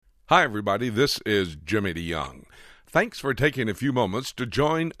Hi, everybody. This is Jimmy DeYoung. Thanks for taking a few moments to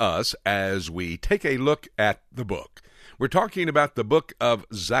join us as we take a look at the book. We're talking about the book of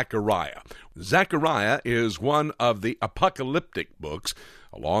Zechariah. Zechariah is one of the apocalyptic books,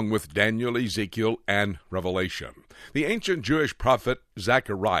 along with Daniel, Ezekiel, and Revelation. The ancient Jewish prophet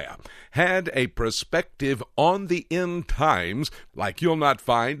Zechariah had a perspective on the end times like you'll not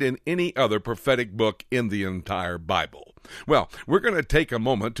find in any other prophetic book in the entire Bible. Well, we're going to take a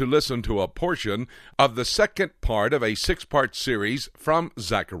moment to listen to a portion of the second part of a six-part series from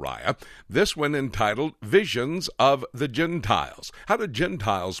Zechariah, this one entitled Visions of the Gentiles. How do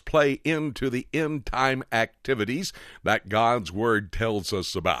Gentiles play into the end-time activities that God's Word tells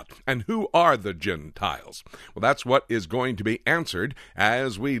us about? And who are the Gentiles? Well, that's what is going to be answered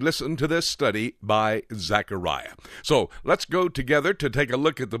as we listen to this study by Zechariah. So let's go together to take a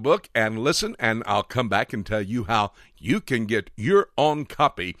look at the book and listen, and I'll come back and tell you how you can get your own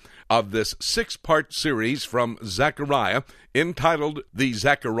copy of this six-part series from Zechariah entitled The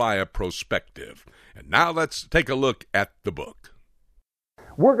Zechariah Prospective. And now let's take a look at the book.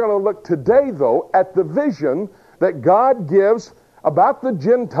 We're going to look today, though, at the vision that God gives about the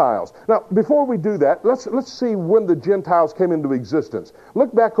Gentiles. Now, before we do that, let's see when the Gentiles came into existence.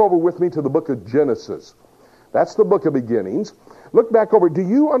 Look back over with me to the book of Genesis. That's the book of beginnings. Look back over. Do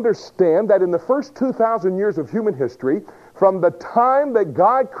you understand that in the first 2,000 years of human history, from the time that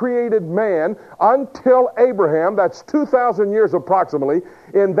God created man until Abraham, that's 2,000 years approximately,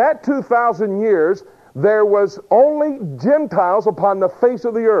 in that 2,000 years, there was only Gentiles upon the face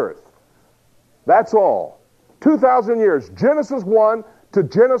of the earth. That's all. 2,000 years, Genesis 1 to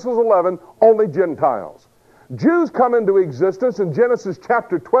Genesis 11, only Gentiles. Jews come into existence in Genesis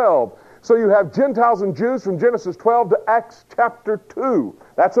chapter 12. So you have Gentiles and Jews from Genesis 12 to Acts chapter 2.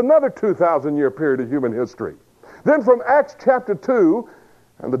 That's another 2,000-year period of human history. Then from Acts chapter 2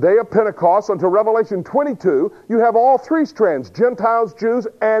 and the day of Pentecost until Revelation 22, you have all three strands, Gentiles, Jews,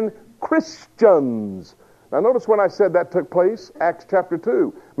 and Christians. Now notice when I said that took place, Acts chapter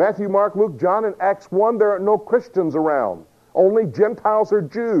 2. Matthew, Mark, Luke, John, and Acts 1, there are no Christians around. Only Gentiles or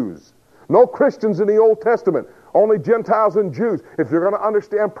Jews. No Christians in the Old Testament. Only Gentiles and Jews. If you're going to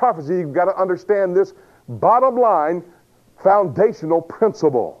understand prophecy, you've got to understand this bottom line foundational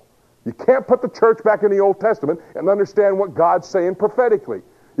principle. You can't put the church back in the Old Testament and understand what God's saying prophetically.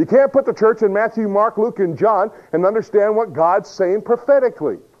 You can't put the church in Matthew, Mark, Luke, and John and understand what God's saying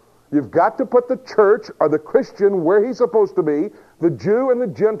prophetically. You've got to put the church or the Christian where he's supposed to be, the Jew and the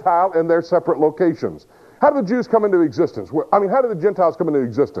Gentile in their separate locations. How did the Jews come into existence? How did the Gentiles come into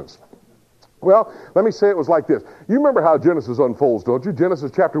existence? Well, let me say it was like this. You remember how Genesis unfolds, don't you? Genesis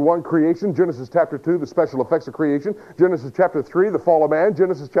chapter 1, creation. Genesis chapter 2, the special effects of creation. Genesis chapter 3, the fall of man.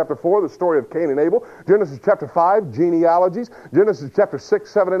 Genesis chapter 4, the story of Cain and Abel. Genesis chapter 5, genealogies. Genesis chapter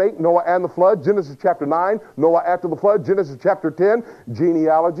 6, 7, and 8, Noah and the flood. Genesis chapter 9, Noah after the flood. Genesis chapter 10,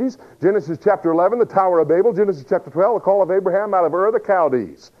 genealogies. Genesis chapter 11, the Tower of Babel. Genesis chapter 12, the call of Abraham out of Ur of the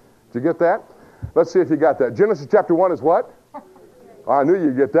Chaldees. Did you get that? Let's see if you got that. Genesis chapter 1 is what? I knew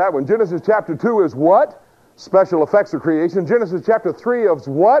you'd get that one. Genesis chapter 2 is what? Special effects of creation. Genesis chapter 3 is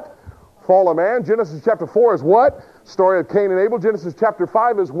what? Fall of man. Genesis chapter 4 is what? Story of Cain and Abel. Genesis chapter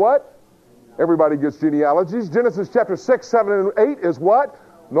 5 is what? Everybody gets genealogies. Genesis chapter 6, 7, and 8 is what?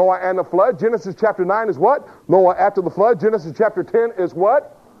 Noah and the flood. Genesis chapter 9 is what? Noah after the flood. Genesis chapter 10 is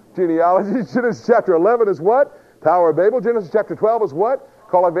what? Genealogies. Genesis chapter 11 is what? Tower of Babel. Genesis chapter 12 is what?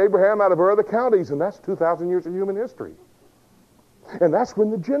 Call of Abraham out of Ur of the Chaldees. And that's 2,000 years of human history. And that's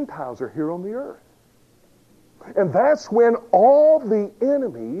when the Gentiles are here on the earth. And that's when all the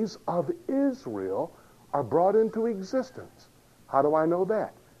enemies of Israel are brought into existence. How do I know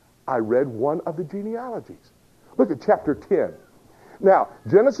that? I read one of the genealogies. Look at chapter 10. Now,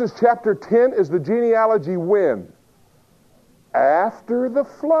 Genesis chapter 10 is the genealogy when? After the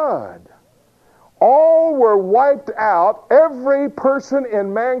flood. All were wiped out. Every person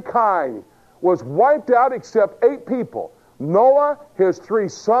in mankind was wiped out except 8 people. Noah, his 3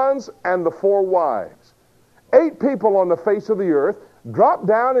 sons, and the 4 wives. 8 people on the face of the earth dropped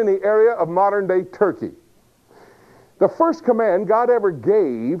down in the area of modern-day Turkey. The first command God ever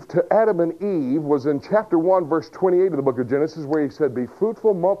gave to Adam and Eve was in chapter 1, verse 28 of the book of Genesis, where he said, "Be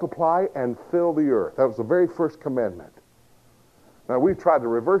fruitful, multiply, and fill the earth." That was the very first commandment. Now, we've tried to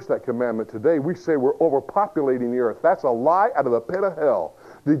reverse that commandment today. We say we're overpopulating the earth. That's a lie out of the pit of hell.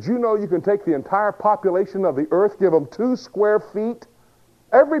 Did you know you can take the entire population of the earth, give them 2 square feet,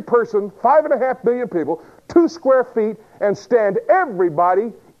 every person, 5.5 billion people, 2 square feet, and stand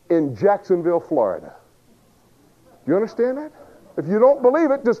everybody in Jacksonville, Florida? Do you understand that? If you don't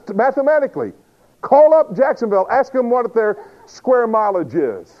believe it, just mathematically, call up Jacksonville, ask them what their square mileage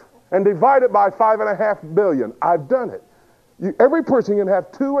is. and divide it by 5.5 billion. I've done it. Every person can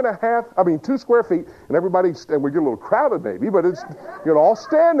have 2 square feet, and everybody, and we get a little crowded maybe, but it's, you know, all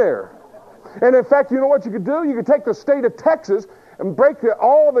stand there. And in fact, you know what you could do? You could take the state of Texas and break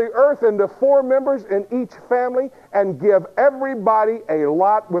all the earth into 4 members in each family and give everybody a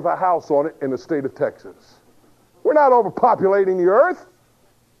lot with a house on it in the state of Texas. We're not overpopulating the earth.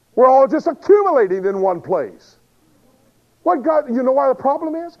 We're all just accumulating in one place. What God, you know why the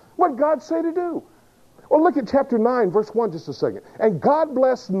problem is? What God say to do? Well, look at chapter 9, verse 1 just a second. And God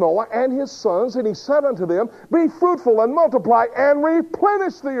blessed Noah and his sons, and he said unto them, be fruitful and multiply and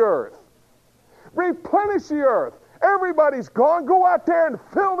replenish the earth. Replenish the earth. Everybody's gone. Go out there and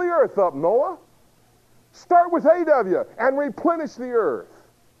fill the earth up, Noah. Start with 8 of you and replenish the earth.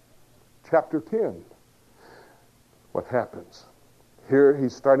 Chapter 10. What happens? Here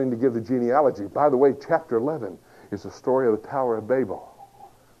he's starting to give the genealogy. By the way, chapter 11 is the story of the Tower of Babel.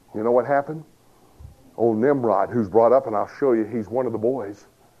 You know what happened? Old Nimrod, who's brought up, and I'll show you, he's one of the boys.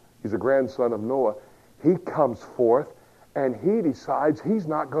 He's a grandson of Noah. He comes forth, and he decides he's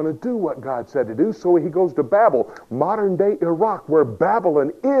not going to do what God said to do, so he goes to Babel, modern-day Iraq, where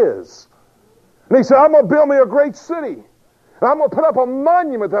Babylon is. And he said, I'm going to build me a great city. And I'm going to put up a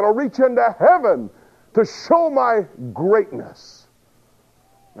monument that'll reach into heaven to show my greatness.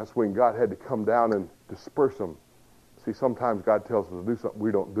 That's when God had to come down and disperse them. See, sometimes God tells us to do something,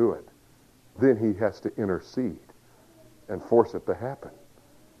 we don't do it. Then he has to intercede and force it to happen.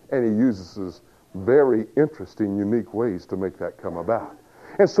 And he uses very interesting, unique ways to make that come about.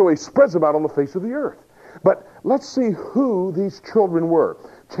 And so he spreads them out on the face of the earth. But let's see who these children were.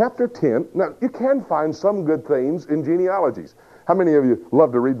 Chapter 10, now you can find some good things in genealogies. How many of you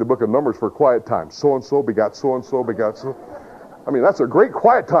love to read the book of Numbers for quiet time? So-and-so begot so-and-so begot so. I mean, that's a great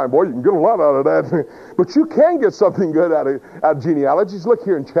quiet time, boy. You can get a lot out of that. But you can get something good out of genealogies. Look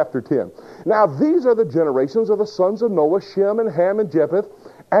here in chapter 10. Now, these are the generations of the sons of Noah, Shem and Ham and Japheth,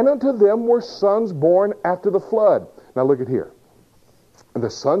 and unto them were sons born after the flood. Now, look at here. And the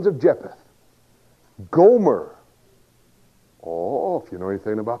sons of Japheth, Gomer. Oh, if you know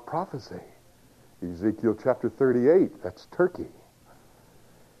anything about prophecy. Ezekiel chapter 38, that's Turkey.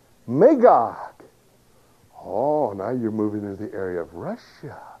 Magog. Oh, now you're moving into the area of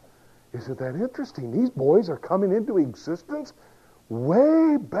Russia. Isn't that interesting? These boys are coming into existence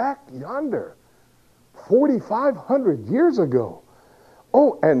way back yonder, 4,500 years ago.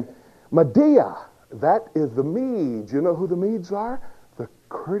 Oh, and Medea, that is the Medes. You know who the Medes are? The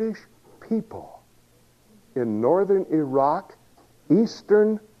Kurdish people in northern Iraq,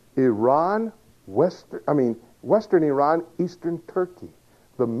 eastern Iran, western Iran, eastern Turkey.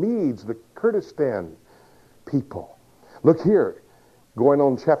 The Medes, the Kurdistan people. Look here, going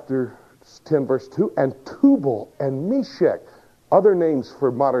on chapter 10, verse 2, and Tubal and Meshech, other names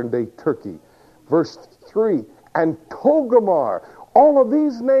for modern-day Turkey. Verse 3, and Togarmah. All of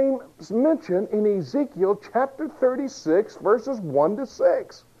these names mentioned in Ezekiel chapter 36, verses 1 to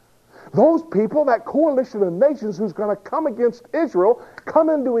 6. Those people, that coalition of nations who's going to come against Israel, come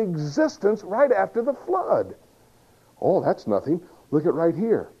into existence right after the flood. Oh, that's nothing. Look at right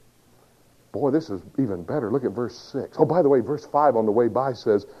here. Boy, this is even better. Look at verse 6. Oh, by the way, verse 5 on the way by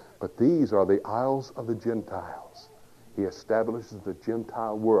says, but these are the isles of the Gentiles. He establishes the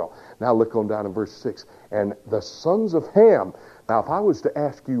Gentile world. Now look on down in verse 6. And the sons of Ham. Now, if I was to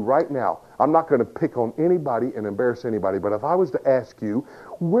ask you right now, I'm not going to pick on anybody and embarrass anybody, but if I was to ask you,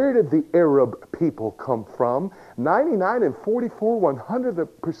 where did the Arab people come from? 99 and 44,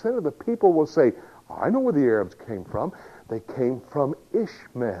 100% of the people will say, I know where the Arabs came from. They came from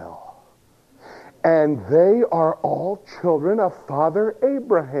Ishmael. And they are all children of Father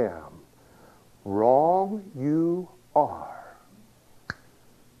Abraham. Wrong you are.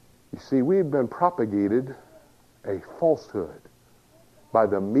 You see, we've been propagated a falsehood by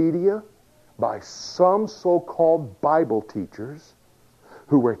the media, by some so-called Bible teachers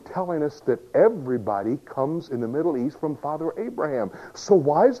who were telling us that everybody comes in the Middle East from Father Abraham. So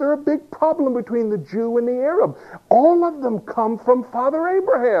why is there a big problem between the Jew and the Arab? All of them come from Father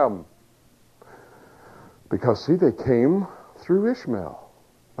Abraham. Because, see, they came through Ishmael.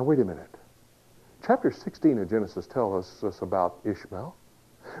 Now, wait a minute. Chapter 16 of Genesis tells us about Ishmael.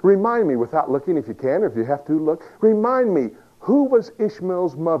 Remind me, without looking, if you can, or if you have to look, remind me, who was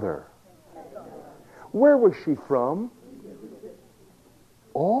Ishmael's mother? Where was she from?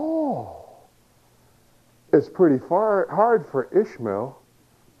 Oh. It's pretty hard for Ishmael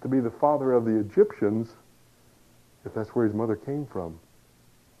to be the father of the Egyptians if that's where his mother came from.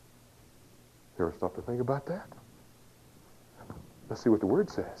 You ever stop to think about that? Let's see what the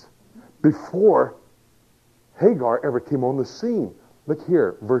Word says. Before Hagar ever came on the scene, Look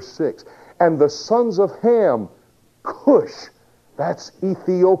here, verse 6. And the sons of Ham, Cush, that's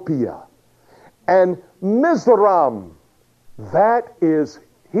Ethiopia, and Mizraim, that is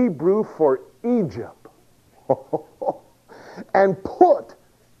Hebrew for Egypt, and Put,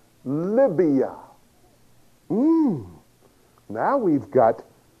 Libya. Now we've got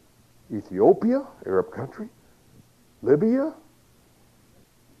Ethiopia, Arab country, Libya,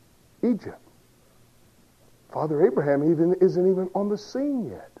 Egypt. Father Abraham isn't even on the scene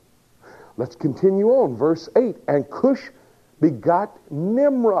yet. Let's continue on. Verse 8. And Cush begot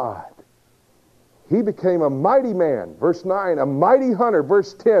Nimrod. He became a mighty man. Verse 9. A mighty hunter.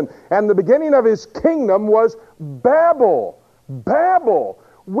 Verse 10. And the beginning of his kingdom was Babel. Babel.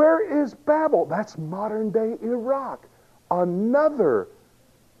 Where is Babel? That's modern day Iraq. Another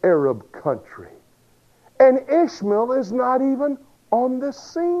Arab country. And Ishmael is not even on the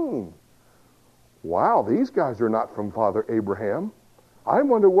scene. Wow, these guys are not from Father Abraham. I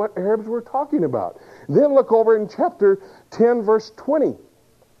wonder what Arabs we're talking about. Then look over in chapter 10, verse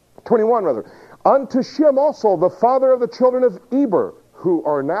 21 rather. Unto Shem also, the father of the children of Eber, who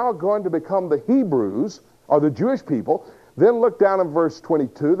are now going to become the Hebrews, or the Jewish people. Then look down in verse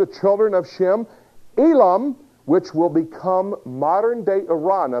 22, the children of Shem, Elam, which will become modern-day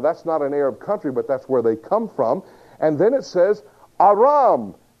Iran. Now, that's not an Arab country, but that's where they come from. And then it says,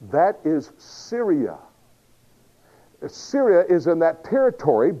 Aram, that is Syria. Syria is in that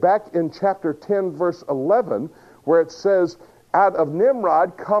territory, back in chapter 10, verse 11, where it says, out of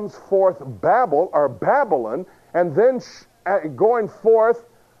Nimrod comes forth Babel, or Babylon, and then going forth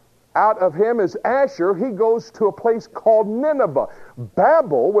out of him is Asher. He goes to a place called Nineveh.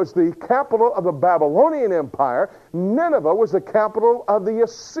 Babel was the capital of the Babylonian Empire. Nineveh was the capital of the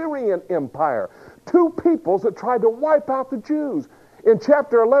Assyrian Empire. Two peoples that tried to wipe out the Jews. In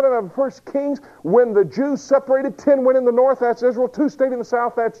chapter 11 of 1 Kings, when the Jews separated, 10 went in the north, that's Israel, 2 stayed in the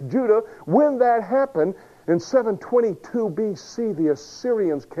south, that's Judah. When that happened, in 722 BC, the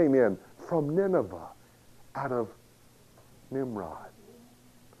Assyrians came in from Nineveh out of Nimrod.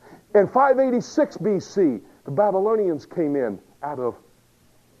 In 586 BC, the Babylonians came in out of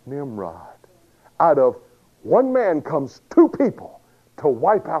Nimrod. Out of one man comes two people to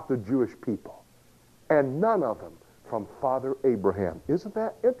wipe out the Jewish people. And none of them from Father Abraham. Isn't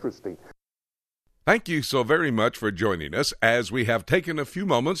that interesting? Thank you so very much for joining us as we have taken a few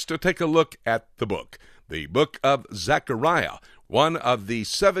moments to take a look at the book of Zechariah, one of the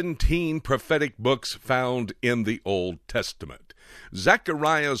 17 prophetic books found in the Old Testament.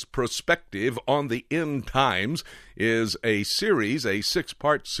 Zechariah's perspective on the end times is a series, a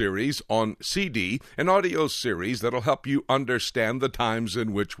 6-part series on CD, an audio series that'll help you understand the times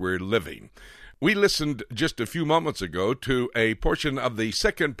in which we're living. We listened just a few moments ago to a portion of the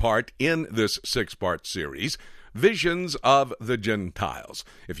second part in this 6-part series, Visions of the Gentiles.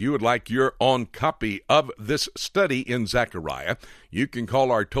 If you would like your own copy of this study in Zechariah, you can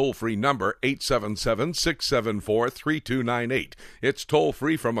call our toll-free number, 877-674-3298. It's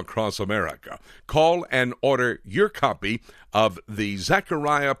toll-free from across America. Call and order your copy of the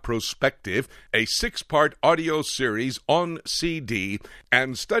Zechariah Prospective, a 6-part audio series on CD,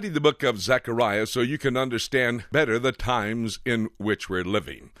 and study the book of Zechariah so you can understand better the times in which we're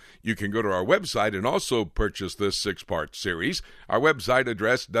living. You can go to our website and also purchase this 6-part series. Our website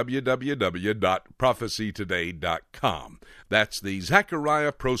address, www.prophecytoday.com. That's the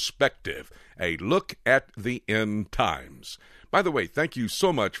Zechariah Prospective, a look at the end times. By the way, thank you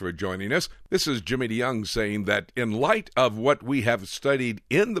so much for joining us. This is Jimmy DeYoung saying that in light of what we have studied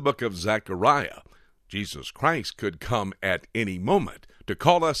in the book of Zechariah, Jesus Christ could come at any moment to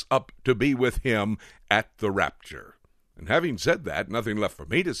call us up to be with him at the rapture. And having said that, nothing left for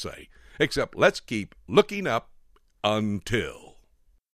me to say, except let's keep looking up until...